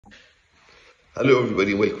Hello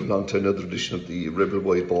everybody, welcome along to another edition of the Rebel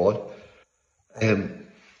White Ball.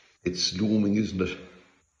 It's looming, isn't it?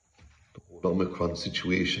 The whole Omicron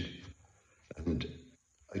situation. And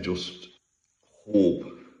I just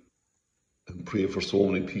hope and pray for so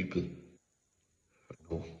many people,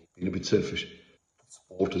 being a bit selfish, that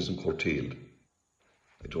sport isn't curtailed.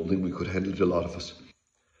 I don't think we could handle it, a lot of us.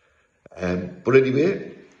 But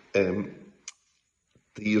anyway,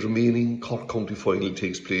 the remaining Cork County final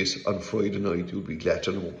takes place on Friday night, you'll be glad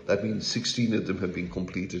to know. That means 16 of them have been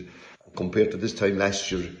completed. And compared to this time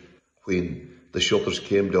last year, when the shutters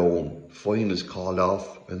came down, finals called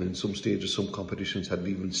off, and in some stages some competitions hadn't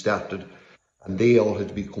even started, and they all had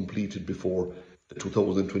to be completed before the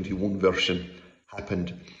 2021 version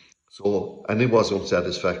happened. So, and it was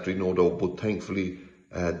unsatisfactory, no doubt, but thankfully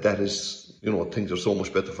that is, things are so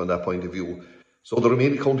much better from that point of view. So the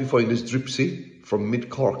remaining county final is Dripsy from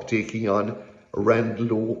Mid-Cork taking on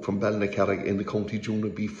Randlow from Ballynacarrig in the County Junior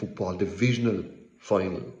B football divisional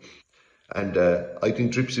final. And I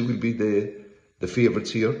think Dripsy will be the favourites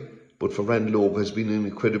here, but for Randlow has been an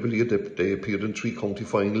incredible year. They appeared in 3 county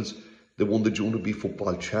finals. They won the Junior B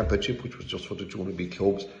football championship, which was just for the Junior B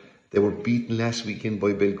clubs. They were beaten last weekend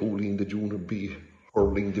by Belgooly in the Junior B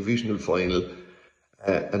hurling divisional final.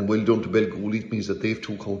 And well done to Belgooly. It means that they have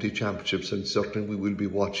 2 county championships, and certainly we will be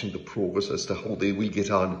watching the progress as to how they will get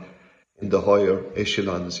on in the higher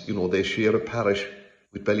echelons. They share a parish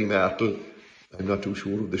with Ballymartle. I'm not too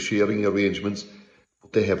sure of the sharing arrangements,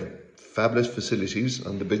 but they have fabulous facilities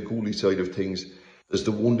on the Belgooly side of things. There's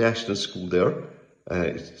the one national school there.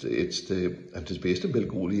 It's based in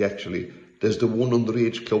Belgooly actually. There's the one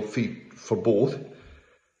underage club for both.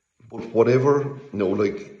 But whatever,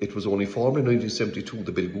 it was only formed in 1972,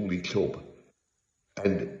 the Belgooly club.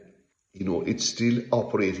 And, it's still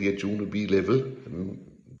operating at Junior B level.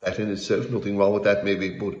 That in itself, nothing wrong with that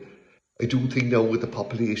maybe, but I do think now with the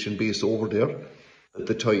population base over there, that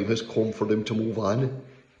the time has come for them to move on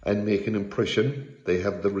and make an impression. They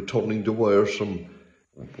have the returning Dwyers from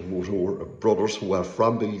brothers who are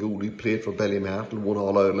from Belgooly, played for Ballymartle, won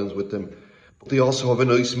All Irelands with them. But they also have a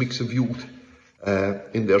nice mix of youth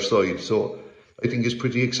in their side. So I think it's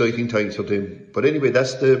pretty exciting times for them. But anyway,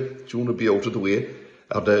 that's the Junior B out of the way,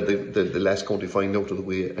 or the last county final out of the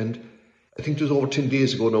way. And I think it was over 10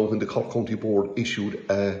 days ago now when the Cork County Board issued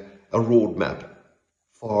a roadmap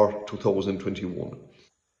for 2021.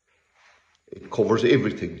 It covers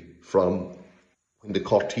everything from when the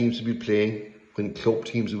Cork teams will be playing, when club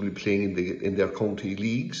teams will be playing in their county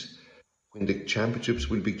leagues, when the championships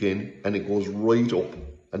will begin, and it goes right up.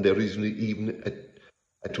 And there isn't even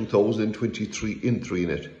a 2023 entry in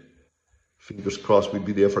it. Fingers crossed we'll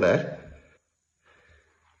be there for that.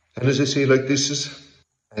 And as I say, this is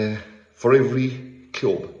for every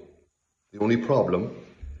club. The only problem,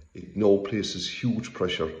 it now places huge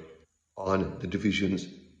pressure on the divisions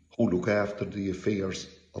who look after the affairs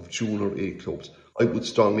of Junior A clubs. I would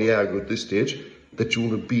strongly argue at this stage that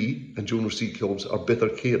Junior B and Junior C clubs are better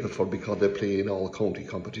catered for because they play in all county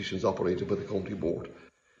competitions operated by the county board.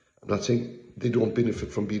 I'm not saying they don't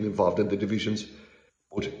benefit from being involved in the divisions,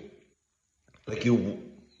 but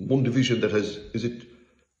one division that has,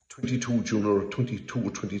 22 junior, 22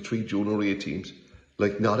 or 23 Junior A teams,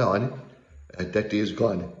 not on, that day is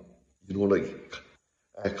gone.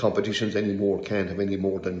 Competitions anymore can't have any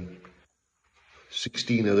more than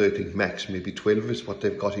 16, I think max, maybe 12 is what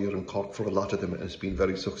they've got here in Cork for a lot of them, and it's been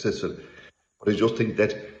very successful. But I just think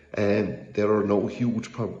that there are no huge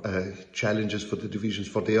challenges for the divisions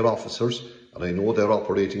for their officers, and I know they're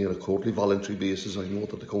operating on a totally voluntary basis. I know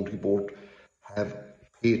that the county board have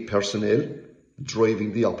paid personnel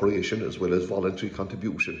driving the operation as well as voluntary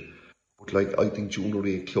contribution. But I think Junior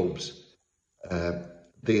A clubs,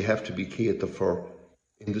 they have to be catered for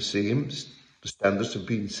in the same. The standards have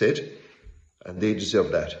been set, and they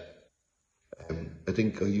deserve that. I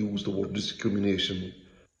think I used the word discrimination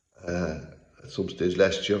at some stage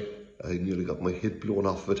last year. I nearly got my head blown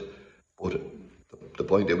off it, but the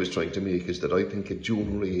point I was trying to make is that I think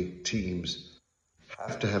Junior A teams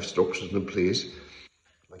have to have structures in place.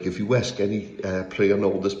 If you ask any player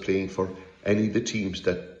now that's playing for any of the teams,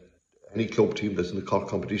 any club team that's in the Cork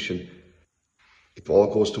competition, if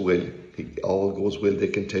all goes well, they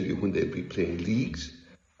can tell you when they'll be playing leagues,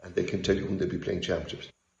 and they can tell you when they'll be playing championships.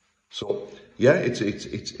 So yeah, it's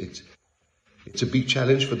a big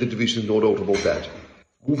challenge for the division, no doubt about that.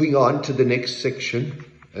 Moving on to the next section.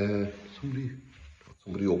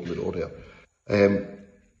 Somebody opened the door there.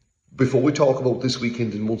 Before we talk about this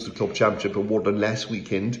weekend in Munster Club Championship, or more than last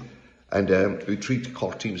weekend, and we 3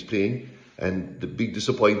 Cork teams playing, and the big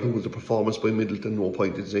disappointment was the performance by Middleton. No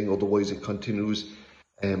point in saying otherwise. It continues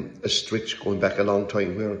a stretch going back a long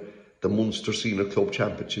time where the Munster Senior Club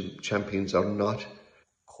Championship champions are not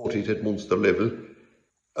quoted at Munster level.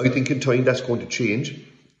 I think in time that's going to change,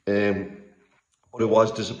 but it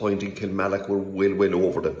was disappointing. Kilmallock were well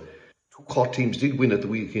over them. Two Cork teams did win at the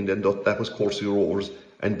weekend, and that was Corsi Rovers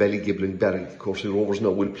and Ballygibling. Corsi Rovers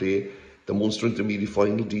now will play the Munster Intermediate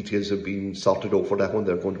final. Details have been sorted out for that one.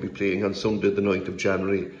 They're going to be playing on Sunday the 9th of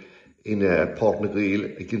January in Port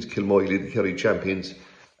Nagail against Kilmoyley, the Kerry champions.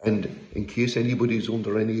 And in case anybody's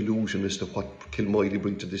under any illusion as to what Kilmoyley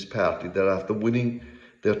bring to this party, they're after winning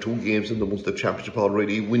their 2 games in the Munster Championship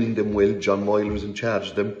already, winning them well. John Moyler's in charge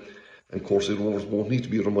of them. And Corsi Rovers won't need to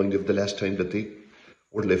be reminded of the last time that they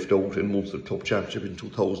were left out in Munster Club Championship in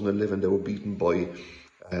 2011. They were beaten by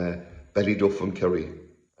Ballyduff and Kerry.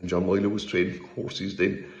 And John Moyler was training horses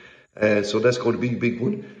then. So that's going to be a big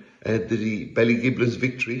one. The Ballygiblin's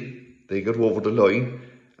victory, they got over the line,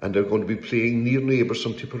 and they're going to be playing near neighbours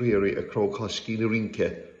from Tipperary at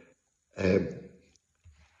Crowcosskeenarinka.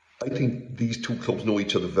 I think these two clubs know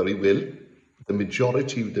each other very well. The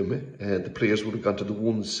majority of them, the players would have gone to the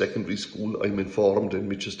one secondary school, I'm informed, in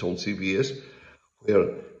Mitchelstown CBS,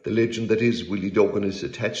 where the legend that is Willie Duggan is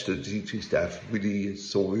attached to the teaching staff. Willie,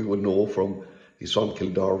 so we will know from, he's from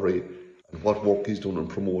Kildare, and what work he's done in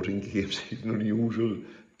promoting games. He's an unusual,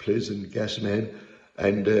 pleasant gas man.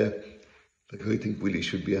 And I think Willie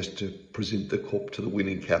should be asked to present the cup to the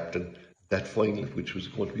winning captain, that final, which was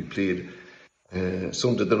going to be played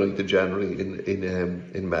Sunday the 9th of January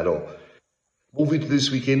in Mallow. Moving to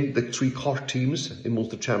this weekend, the 3 Cork teams in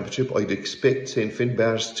Munster Championship. I'd expect St.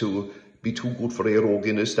 Finbarr's to be too good for Aero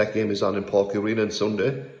Guinness. That game is on in Park Arena on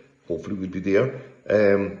Sunday. Hopefully we'll be there.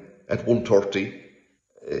 At 1:30.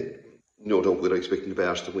 No doubt we're expecting the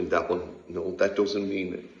Bears to win that one. No, that doesn't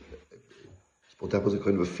mean... But that was a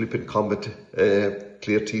kind of a flippant comment.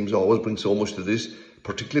 Clare teams always bring so much to this,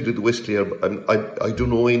 particularly the West Clare. I don't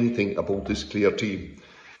know anything about this Clare team.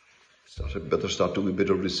 I better start doing a bit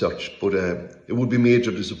of research. But it would be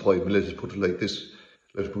major disappointment, let's put it like this.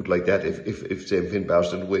 Let's put it like that, if St. Finbarr's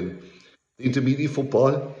didn't win. The intermediate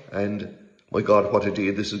football, and my God, what a day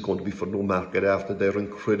this is going to be for Newmarket after their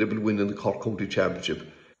incredible win in the Cork County Championship.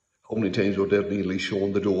 How many times were they nearly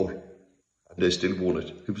shown the door? And they still won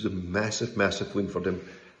it. It was a massive win for them.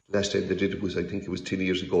 Last time they did it was, I think it was 10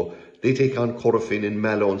 years ago. They take on Corofin in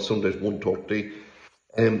Mallow on Sunday at 1:30.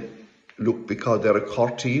 Look, because they're a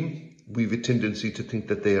Cork team, we've a tendency to think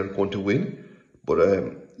that they are going to win. But,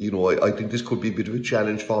 I think this could be a bit of a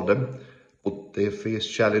challenge for them. But they face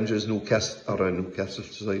challenges, Newcastle and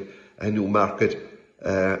Newmarket.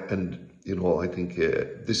 I think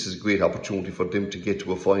this is a great opportunity for them to get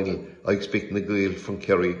to a final. I expect Nagail from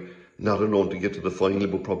Kerry not alone to get to the final,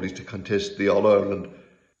 but probably to contest the All-Ireland.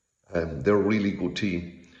 They're a really good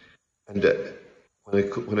team. And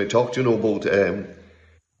when I talk to you about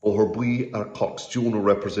O'Herbui are Cork's junior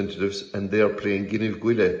representatives, and they're playing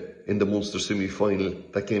Guineaguilla in the Munster semi-final.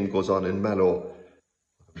 That game goes on in Mallow.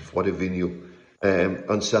 What a venue.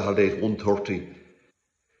 On Saturday at 1:30.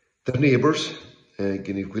 Their neighbours,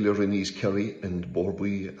 Guineaguilla are in East Kerry, and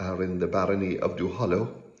O'Herbui are in the barony of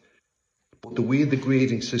Duhallow. But the way the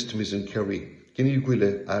grading system is in Kerry,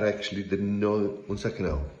 Guineaguilla are actually they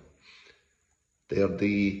are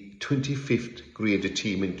the 25th graded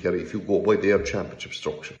team in Kerry if you go by their championship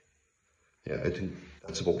structure. Yeah, I think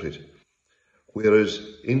that's about it. Whereas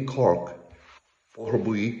in Cork,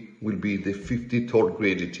 O'Herbui will be the 53rd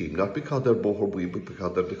graded team, not because they're O'Herbui, but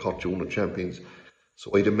because they're the Cork Junior champions.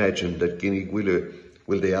 So I'd imagine that Guineaguilla,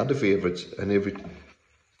 they are the favourites, and I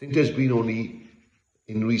think there's been only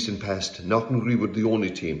in recent past, Knocknagree were the only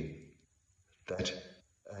team that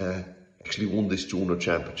actually won this junior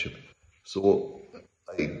championship. So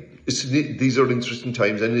these are interesting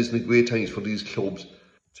times, and isn't it great times for these clubs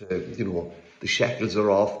to, the shackles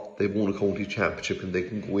are off, they've won a county championship and they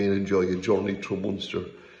can go in and enjoy a journey through Munster.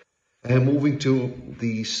 Moving to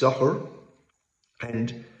the soccer,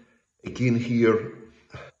 and again here,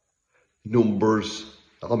 numbers,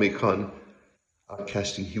 Omicron, are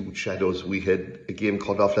casting huge shadows. We had a game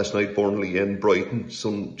cut off last night, Burnley and Brighton.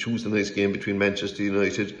 Some Tuesday night's game between Manchester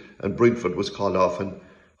United and Brentford was called off, and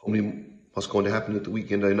what's going to happen at the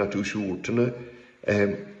weekend, I'm not too sure.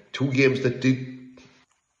 Two games that did, I'm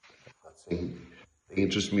not saying they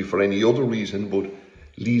interest me for any other reason, but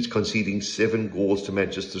Leeds conceding 7 goals to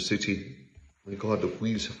Manchester City. My God, the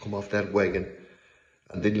wheels have come off that wagon.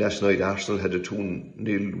 And then last night, Arsenal had a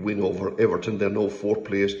 2-0 win over Everton. They're now 4th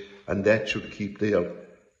place, and that should keep their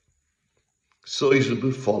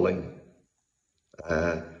sizable following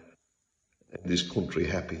in this country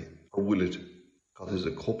happy. Or will it? Because there's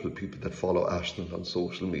a couple of people that follow Arsenal on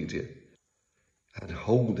social media. and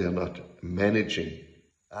how they're not managing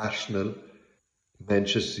Arsenal,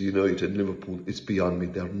 Manchester United, Liverpool, it's beyond me.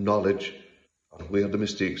 Their knowledge on where the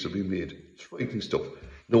mistakes have been made. It's frightening stuff.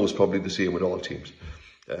 No, it's probably the same with all teams,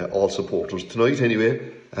 all supporters. Tonight,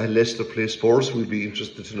 anyway, Leicester play Spurs. We'll be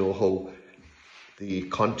interested to know how the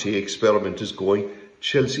Conte experiment is going.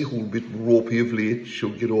 Chelsea, who are a bit ropey of late,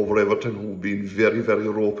 should get over Everton, who have been very, very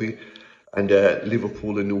ropey. And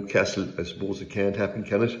Liverpool and Newcastle, I suppose it can't happen,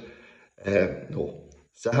 can it? No.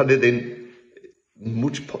 Saturday then,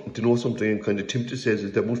 to know something I'm kind of tempted says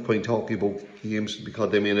is there much point talking about games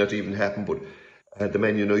because they may not even happen, but the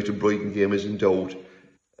Man United Brighton game is in doubt.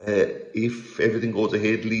 If everything goes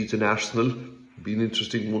ahead, Leeds and Arsenal, be an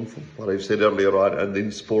interesting one from what I've said earlier on, and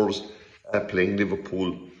then Spurs playing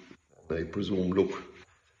Liverpool. And I presume, look,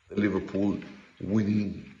 the Liverpool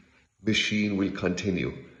winning machine will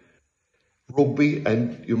continue. Rugby,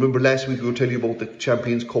 and you remember last week we were telling you about the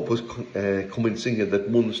Champions Cup was commencing and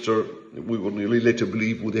that Munster, we were nearly led to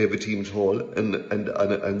believe would have a team at all,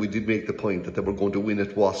 and we did make the point that they were going to win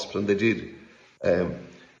at Wasps, and they did,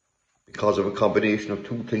 because of a combination of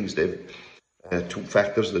two things. They've two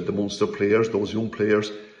factors, that the Munster players, those young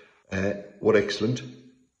players, were excellent.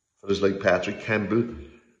 Fellas like Patrick Campbell,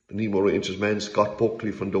 the Nemo Rangers man, Scott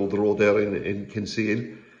Buckley from down the road there in Kinsale.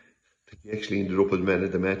 I think he actually ended up as man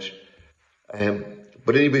of the match.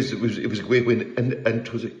 But anyways, it was a great win, and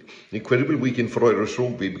it was an incredible weekend for Irish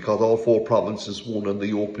rugby because all four provinces won on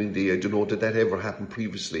the opening day. I don't know that ever happened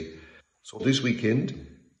previously. So this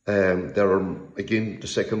weekend, there are again the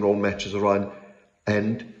second round matches are on,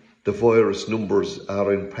 and the virus numbers are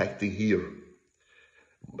impacting here.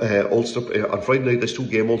 Ulster on Friday night there's two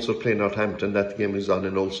games. Ulster playing Northampton. That game is on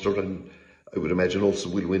in Ulster, and I would imagine Ulster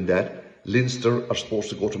will win that. Leinster are supposed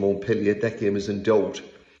to go to Montpellier. That game is in doubt.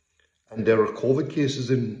 And there are COVID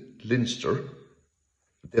cases in Leinster.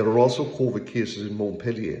 There are also COVID cases in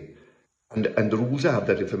Montpellier. And the rules are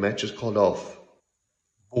that if a match is called off,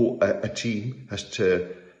 a team has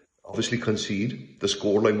to obviously concede. The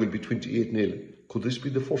scoreline will be 28-0. Could this be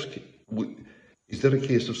the first case? Is there a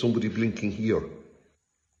case of somebody blinking here?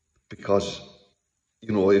 Because,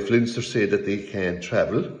 you know, if Leinster say that they can't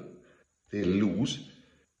travel, they'll lose.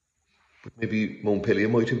 But maybe Montpellier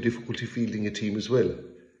might have difficulty fielding a team as well.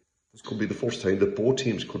 This could be the first time that both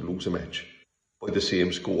teams could lose a match by the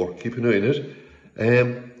same score. Keep an eye on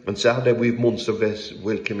it. On Saturday we have Munster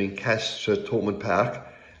welcoming Cass at Thomond Park,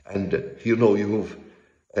 and you know you have,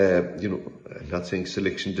 I'm not saying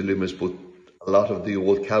selection dilemmas, but a lot of the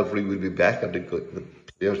old cavalry will be back, and the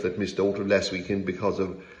players that missed out on last weekend because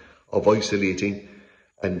of isolating,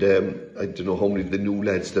 and I don't know how many of the new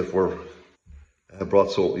lads that were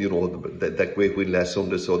brought. So that great win last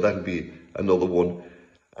Sunday, so that'll be another one.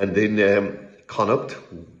 And then Connacht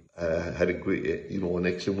had a great, an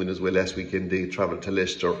excellent win as well last weekend. They travelled to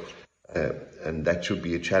Leicester, and that should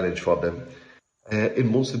be a challenge for them. In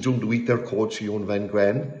Munster during the week, their coach, Johan van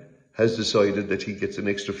Gran, has decided that he gets an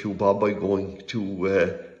extra few bob by going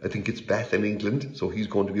to, I think it's Bath in England, so he's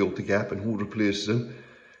going to be out the gap, and who replaces him?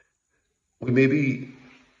 Well, maybe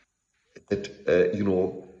that,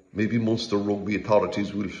 maybe Munster rugby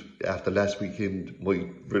authorities will, after last weekend, might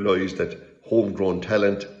realise that homegrown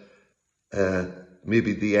talent may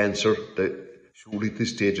be the answer. That surely at this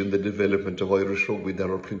stage in the development of Irish rugby,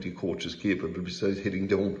 there are plenty of coaches capable, besides heading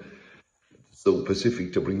down the South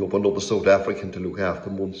Pacific to bring up another South African to look after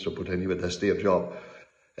Munster. But anyway, that's their job.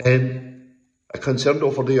 A concern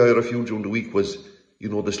though for the IRFU during the week was,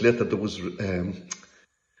 this letter that was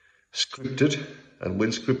scripted, and well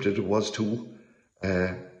scripted it was too,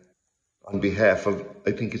 on behalf of,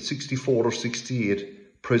 I think it's 64 or 68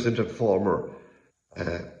 present and former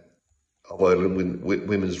of Ireland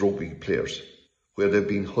women's rugby players, where they've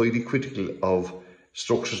been highly critical of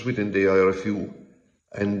structures within the IRFU,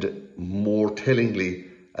 and more tellingly,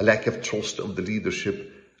 a lack of trust of the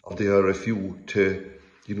leadership of the IRFU to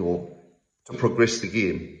progress the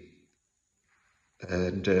game.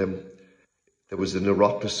 And there was an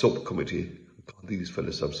Oireachtas subcommittee. God, these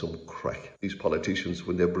fellas have some crack. These politicians,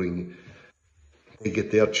 when they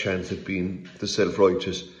get their chance at being the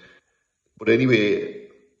self-righteous. But anyway,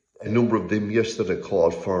 a number of them yesterday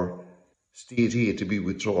called for state aid to be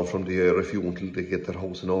withdrawn from the IRFU until they get their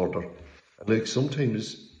house in order. And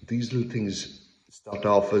sometimes these little things start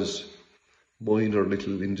off as minor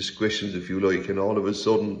little indiscretions, if you like, and all of a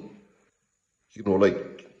sudden,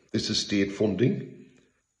 this is state funding.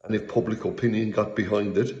 And if public opinion got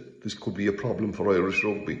behind it, this could be a problem for Irish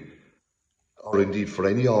rugby, or indeed for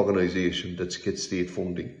any organisation that gets state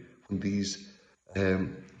funding when these,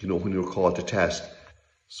 when you're called to task.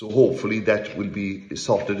 So hopefully that will be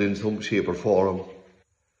sorted in some shape or form.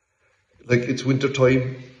 Like, it's winter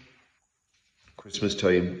time, Christmas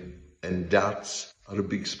time, and darts are a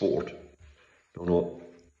big sport. I know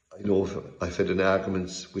I've had an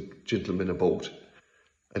arguments with gentlemen about,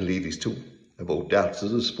 and ladies too, about darts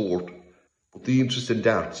as a sport. But the interest in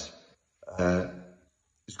darts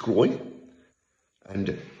is growing,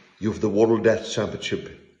 and you have the World Darts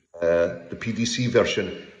Championship. The PDC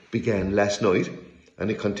version began last night,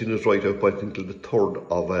 and it continues right up, I think, till the 3rd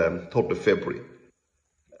of February.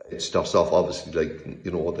 It starts off, obviously, like,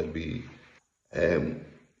 there'll be,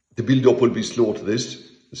 the build-up will be slow to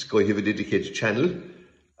this. This guy have a dedicated channel,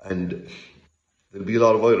 and there'll be a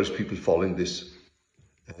lot of Irish people following this.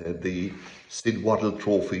 The Sid Waddle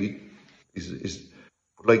Trophy is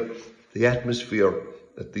like the atmosphere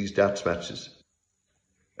at these darts matches.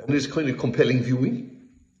 And it's kind of compelling viewing.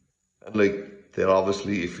 And like, they're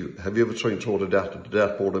obviously, have you ever tried to throw the dart at the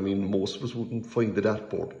dartboard? I mean, most of us wouldn't find the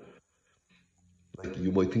dartboard. Like,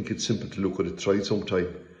 you might think it's simple to look at it, try it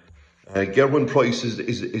sometime. Gerwin Price is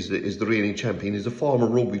the reigning champion. He's a former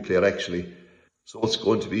rugby player, actually. So it's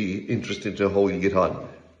going to be interesting to know how he'll get on.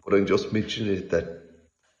 But I'm just mentioning it that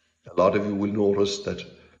a lot of you will notice that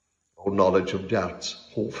our knowledge of darts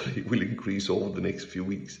hopefully will increase over the next few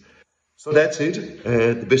weeks. So that's it.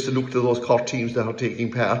 The best of luck to those Cork teams that are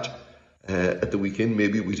taking part at the weekend.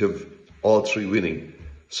 Maybe we'd have all three winning.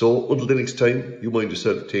 So until the next time, you mind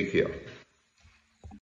yourself, take care.